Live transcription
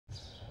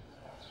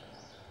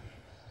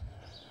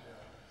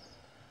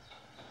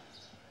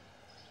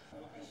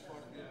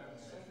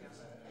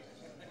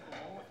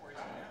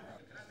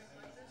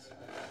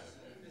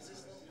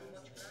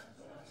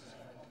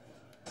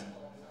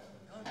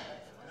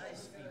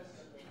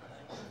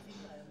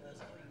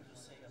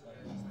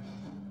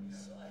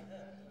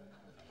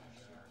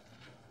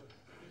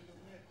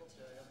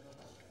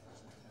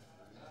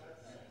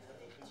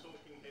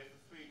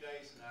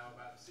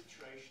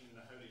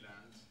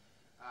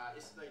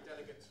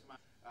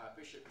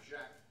Bishop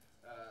Jacques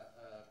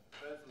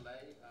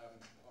Berthollet,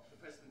 the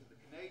president of the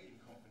Canadian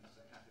Conference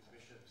of Catholic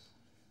Bishops,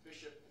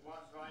 Bishop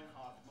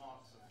Reinhard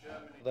Marx of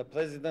Germany. The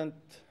president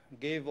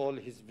gave all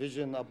his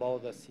vision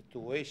about the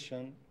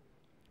situation,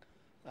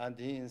 and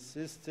he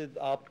insisted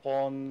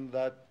upon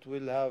that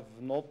we'll have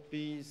no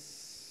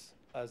peace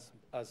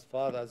as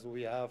far as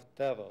we have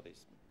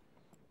terrorism.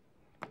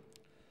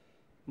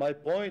 My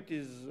point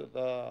is,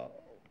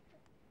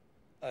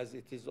 as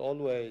it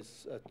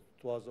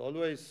was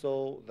always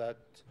so, that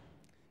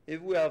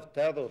if we have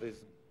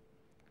terrorism,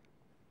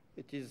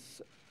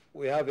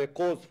 we have a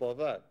cause for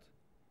that.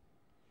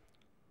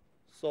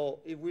 So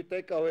if we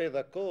take away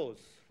the cause,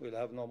 we'll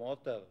have no more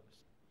terrorism.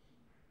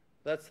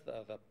 That's the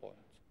other point.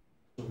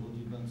 So when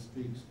you don't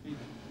speak,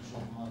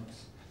 Bishop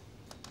Marx.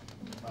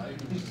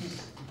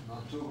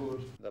 Not too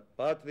good. The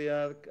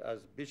Patriarch,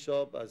 as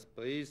bishop, as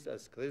priest,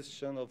 as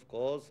Christian, of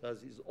course,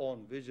 has his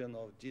own vision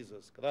of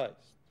Jesus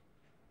Christ.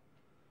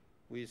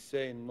 We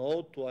say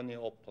no to any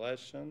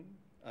oppression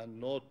and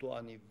no to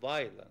any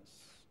violence.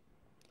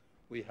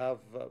 We have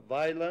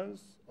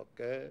violence,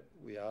 okay,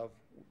 we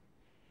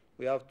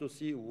have to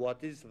see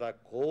what is the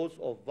cause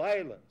of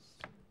violence.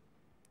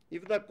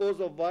 If the cause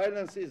of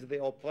violence is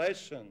the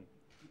oppression,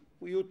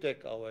 you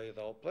take away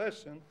the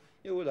oppression,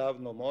 you will have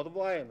no more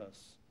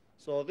violence.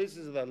 So this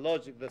is the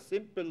logic, the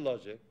simple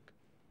logic,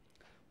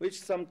 which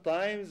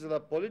sometimes the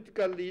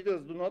political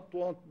leaders do not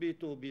want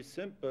to be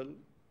simple.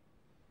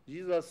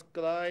 Jesus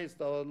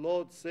Christ, our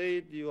Lord,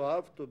 said you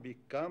have to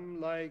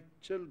become like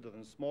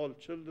children, small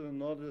children,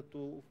 in order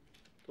to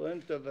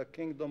enter the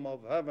kingdom of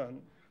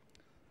heaven,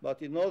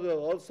 but in order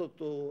also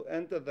to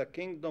enter the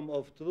kingdom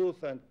of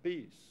truth and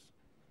peace.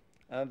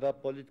 And the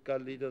political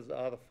leaders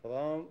are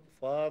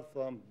far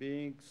from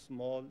being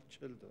small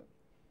children.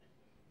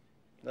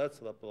 That's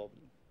the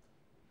problem.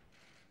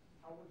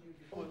 How would you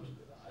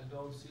I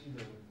don't see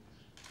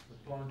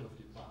the point of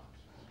departure.